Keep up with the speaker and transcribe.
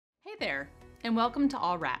there, and welcome to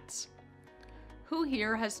All Rats. Who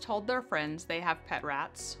here has told their friends they have pet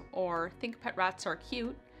rats, or think pet rats are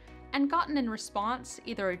cute, and gotten in response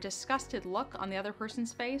either a disgusted look on the other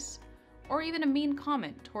person's face, or even a mean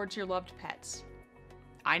comment towards your loved pets?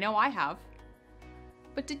 I know I have.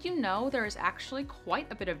 But did you know there is actually quite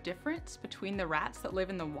a bit of difference between the rats that live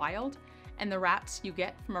in the wild and the rats you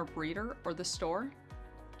get from a breeder or the store?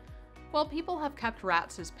 While people have kept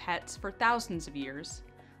rats as pets for thousands of years,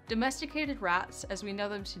 domesticated rats as we know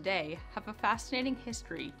them today have a fascinating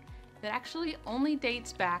history that actually only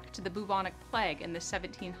dates back to the bubonic plague in the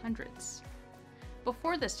 1700s.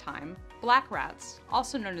 Before this time, black rats,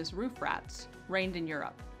 also known as roof rats, reigned in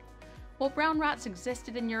Europe. While brown rats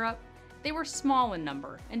existed in Europe, they were small in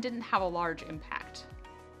number and didn't have a large impact.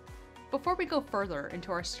 Before we go further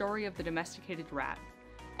into our story of the domesticated rat,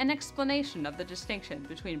 an explanation of the distinction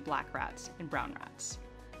between black rats and brown rats.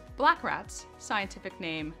 Black rats, scientific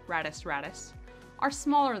name Rattus rattus, are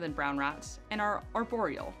smaller than brown rats and are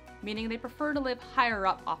arboreal, meaning they prefer to live higher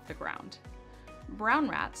up off the ground. Brown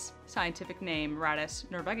rats, scientific name Rattus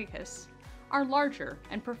norvegicus, are larger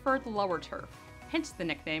and prefer the lower turf, hence the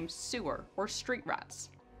nickname sewer or street rats.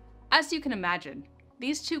 As you can imagine,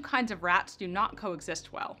 these two kinds of rats do not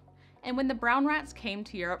coexist well. And when the brown rats came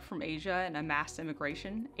to Europe from Asia in a mass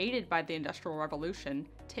immigration, aided by the Industrial Revolution,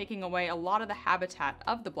 taking away a lot of the habitat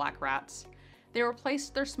of the black rats, they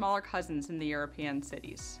replaced their smaller cousins in the European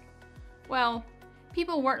cities. Well,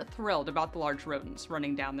 people weren't thrilled about the large rodents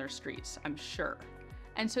running down their streets, I'm sure.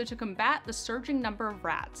 And so to combat the surging number of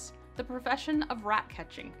rats, the profession of rat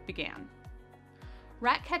catching began.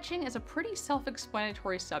 Rat catching is a pretty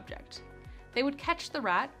self-explanatory subject. They would catch the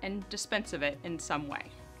rat and dispense of it in some way.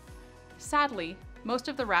 Sadly, most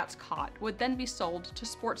of the rats caught would then be sold to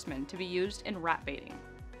sportsmen to be used in rat baiting.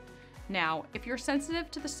 Now, if you're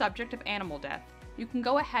sensitive to the subject of animal death, you can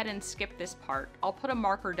go ahead and skip this part. I'll put a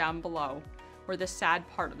marker down below where the sad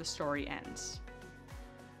part of the story ends.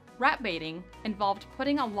 Rat baiting involved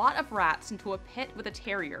putting a lot of rats into a pit with a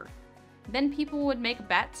terrier. Then people would make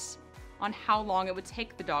bets on how long it would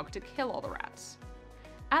take the dog to kill all the rats.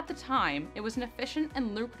 At the time, it was an efficient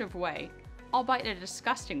and lucrative way, albeit in a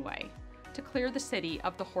disgusting way, to clear the city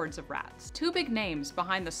of the hordes of rats. Two big names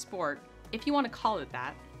behind the sport, if you want to call it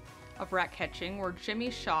that, of rat catching were Jimmy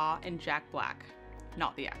Shaw and Jack Black,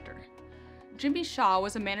 not the actor. Jimmy Shaw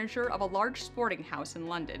was a manager of a large sporting house in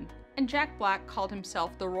London, and Jack Black called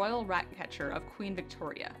himself the Royal Rat Catcher of Queen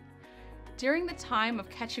Victoria. During the time of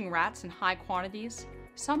catching rats in high quantities,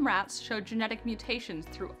 some rats showed genetic mutations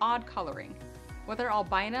through odd coloring. Whether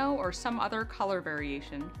albino or some other color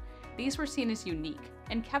variation, these were seen as unique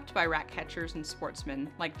and kept by rat catchers and sportsmen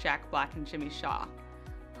like Jack Black and Jimmy Shaw,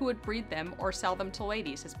 who would breed them or sell them to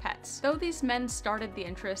ladies as pets. Though these men started the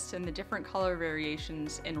interest in the different color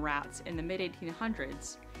variations in rats in the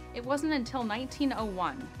mid-1800s, it wasn't until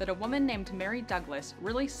 1901 that a woman named Mary Douglas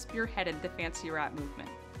really spearheaded the fancy rat movement.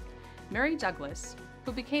 Mary Douglas,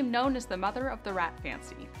 who became known as the mother of the rat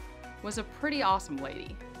fancy, was a pretty awesome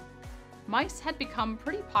lady. Mice had become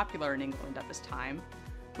pretty popular in England at this time,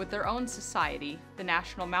 with their own society, the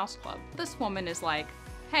National Mouse Club. This woman is like,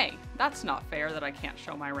 hey, that's not fair that I can't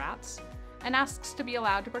show my rats, and asks to be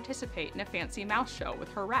allowed to participate in a fancy mouse show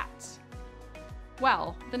with her rats.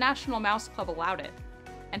 Well, the National Mouse Club allowed it,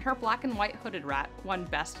 and her black and white hooded rat won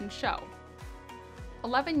Best in Show.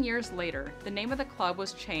 11 years later, the name of the club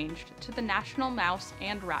was changed to the National Mouse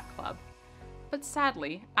and Rat Club. But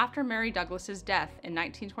sadly, after Mary Douglas's death in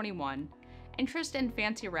 1921, interest in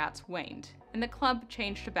fancy rats waned, and the club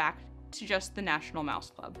changed back to just the National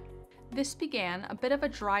Mouse Club. This began a bit of a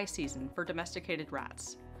dry season for domesticated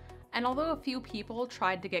rats, and although a few people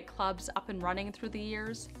tried to get clubs up and running through the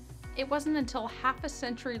years, it wasn't until half a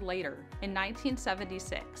century later, in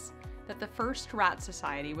 1976, that the first rat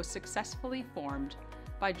society was successfully formed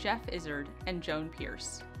by Jeff Izzard and Joan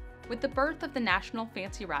Pierce. With the birth of the National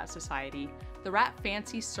Fancy Rat Society, the rat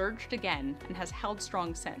fancy surged again and has held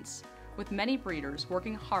strong since, with many breeders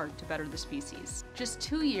working hard to better the species. Just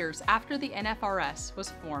 2 years after the NFRS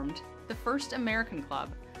was formed, the first American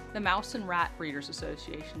club, the Mouse and Rat Breeders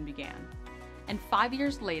Association, began. And 5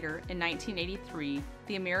 years later, in 1983,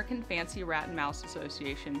 the American Fancy Rat and Mouse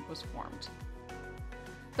Association was formed.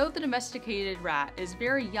 Though the domesticated rat is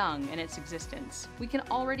very young in its existence, we can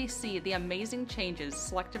already see the amazing changes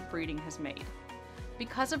selective breeding has made.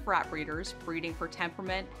 Because of rat breeders breeding for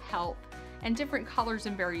temperament, health, and different colors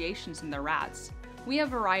and variations in their rats, we have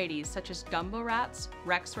varieties such as Dumbo rats,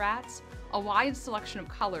 Rex rats, a wide selection of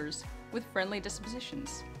colors with friendly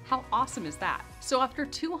dispositions. How awesome is that? So after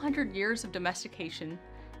 200 years of domestication,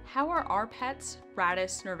 how are our pets,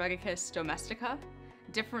 Rattus norvegicus domestica,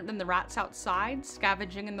 different than the rats outside,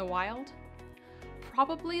 scavenging in the wild?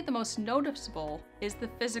 Probably the most noticeable is the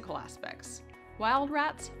physical aspects. Wild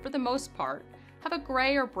rats, for the most part, have a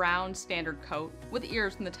gray or brown standard coat with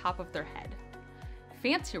ears on the top of their head.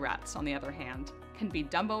 Fancy rats, on the other hand, can be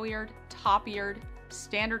dumbo-eared, top-eared,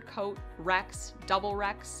 standard coat, rex, double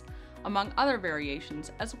rex, among other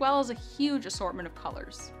variations, as well as a huge assortment of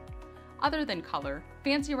colors. Other than color,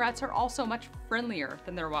 fancy rats are also much friendlier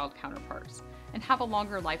than their wild counterparts and have a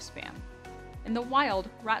longer lifespan. In the wild,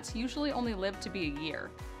 rats usually only live to be a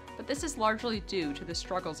year, but this is largely due to the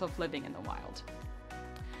struggles of living in the wild.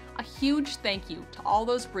 A huge thank you to all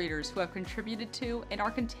those breeders who have contributed to and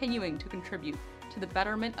are continuing to contribute to the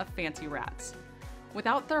betterment of fancy rats.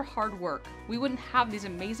 Without their hard work, we wouldn't have these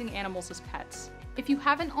amazing animals as pets. If you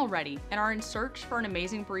haven't already and are in search for an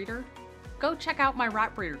amazing breeder, go check out my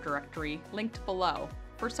rat breeder directory linked below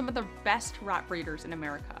for some of the best rat breeders in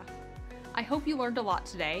America. I hope you learned a lot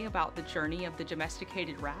today about the journey of the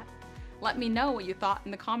domesticated rat. Let me know what you thought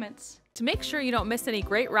in the comments. To make sure you don't miss any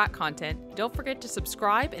great rat content, don't forget to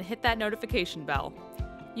subscribe and hit that notification bell.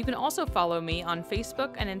 You can also follow me on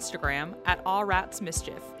Facebook and Instagram at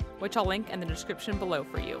allratsmischief, which I'll link in the description below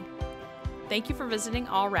for you. Thank you for visiting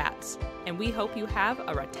All Rats, and we hope you have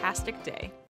a ratastic day.